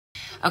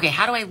Okay,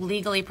 how do I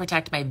legally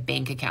protect my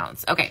bank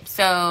accounts? Okay,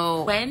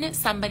 so when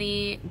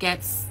somebody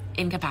gets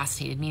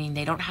incapacitated, meaning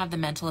they don't have the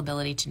mental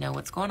ability to know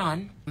what's going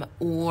on,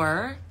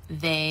 or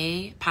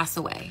they pass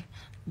away,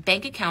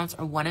 bank accounts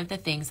are one of the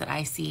things that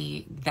I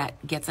see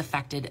that gets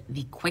affected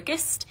the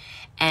quickest,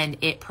 and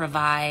it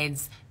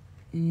provides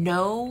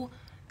no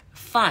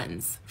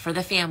funds for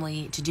the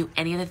family to do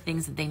any of the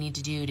things that they need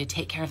to do to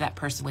take care of that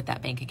person with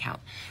that bank account,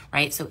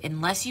 right? So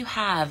unless you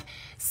have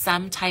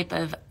some type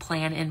of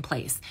plan in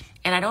place,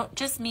 and I don't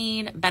just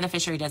mean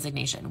beneficiary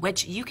designation,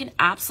 which you can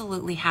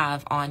absolutely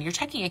have on your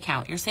checking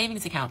account, your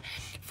savings account.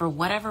 For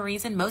whatever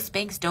reason, most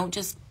banks don't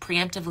just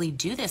preemptively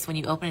do this when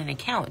you open an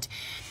account.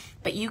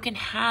 But you can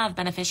have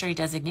beneficiary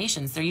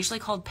designations. They're usually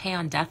called pay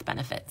on death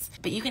benefits,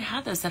 but you can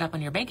have those set up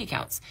on your bank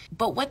accounts.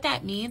 But what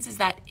that means is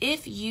that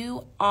if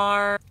you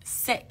are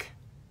sick,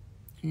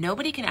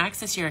 nobody can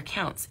access your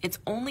accounts. It's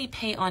only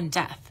pay on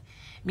death,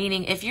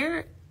 meaning if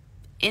you're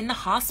in the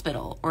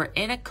hospital or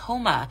in a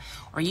coma,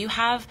 or you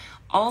have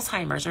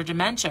Alzheimer's or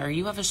dementia, or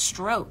you have a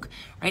stroke,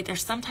 right?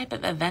 There's some type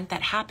of event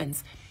that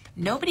happens.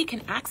 Nobody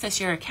can access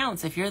your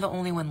accounts if you're the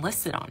only one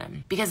listed on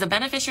them, because the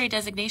beneficiary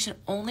designation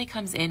only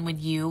comes in when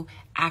you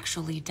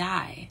actually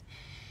die.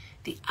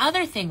 The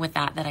other thing with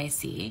that I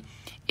see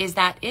is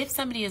that if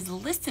somebody is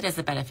listed as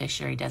a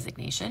beneficiary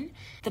designation,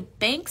 the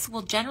banks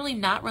will generally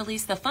not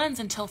release the funds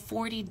until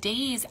 40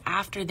 days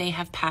after they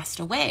have passed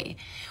away,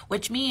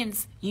 which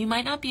means you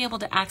might not be able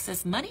to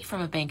access money from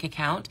a bank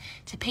account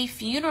to pay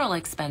funeral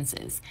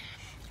expenses.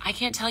 I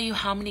can't tell you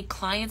how many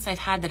clients I've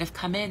had that have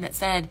come in that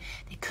said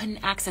they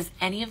couldn't access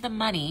any of the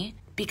money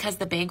because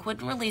the bank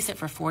wouldn't release it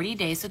for 40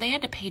 days. So they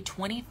had to pay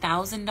 $20,000,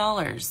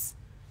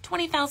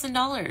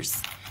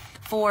 $20,000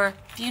 for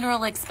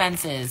funeral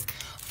expenses,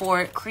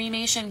 for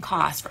cremation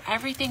costs, for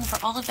everything,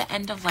 for all of the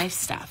end of life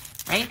stuff,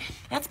 right?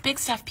 That's big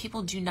stuff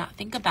people do not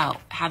think about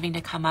having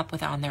to come up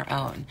with on their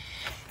own,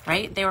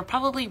 right? They were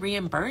probably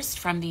reimbursed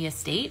from the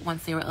estate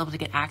once they were able to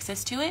get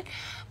access to it,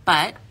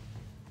 but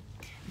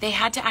they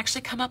had to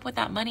actually come up with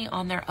that money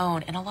on their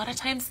own. And a lot of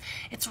times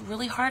it's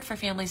really hard for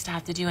families to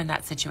have to do in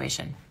that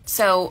situation.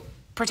 So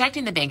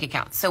protecting the bank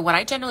account. So what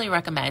I generally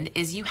recommend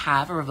is you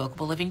have a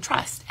revocable living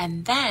trust,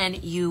 and then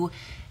you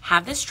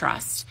have this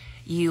trust,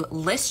 you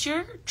list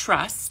your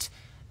trust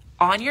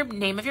on your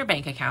name of your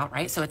bank account,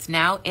 right? So it's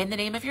now in the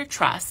name of your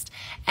trust.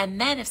 And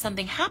then if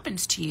something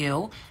happens to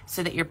you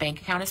so that your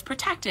bank account is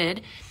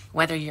protected,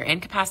 whether you're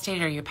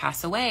incapacitated or you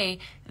pass away,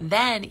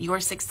 then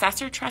your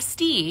successor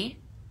trustee,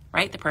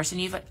 right, the person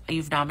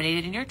you've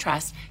nominated in your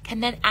trust, can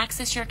then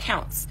access your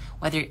accounts,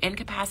 whether you're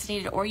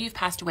incapacitated or you've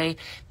passed away,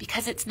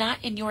 because it's not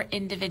in your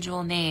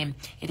individual name.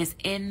 It is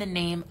in the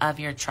name of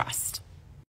your trust.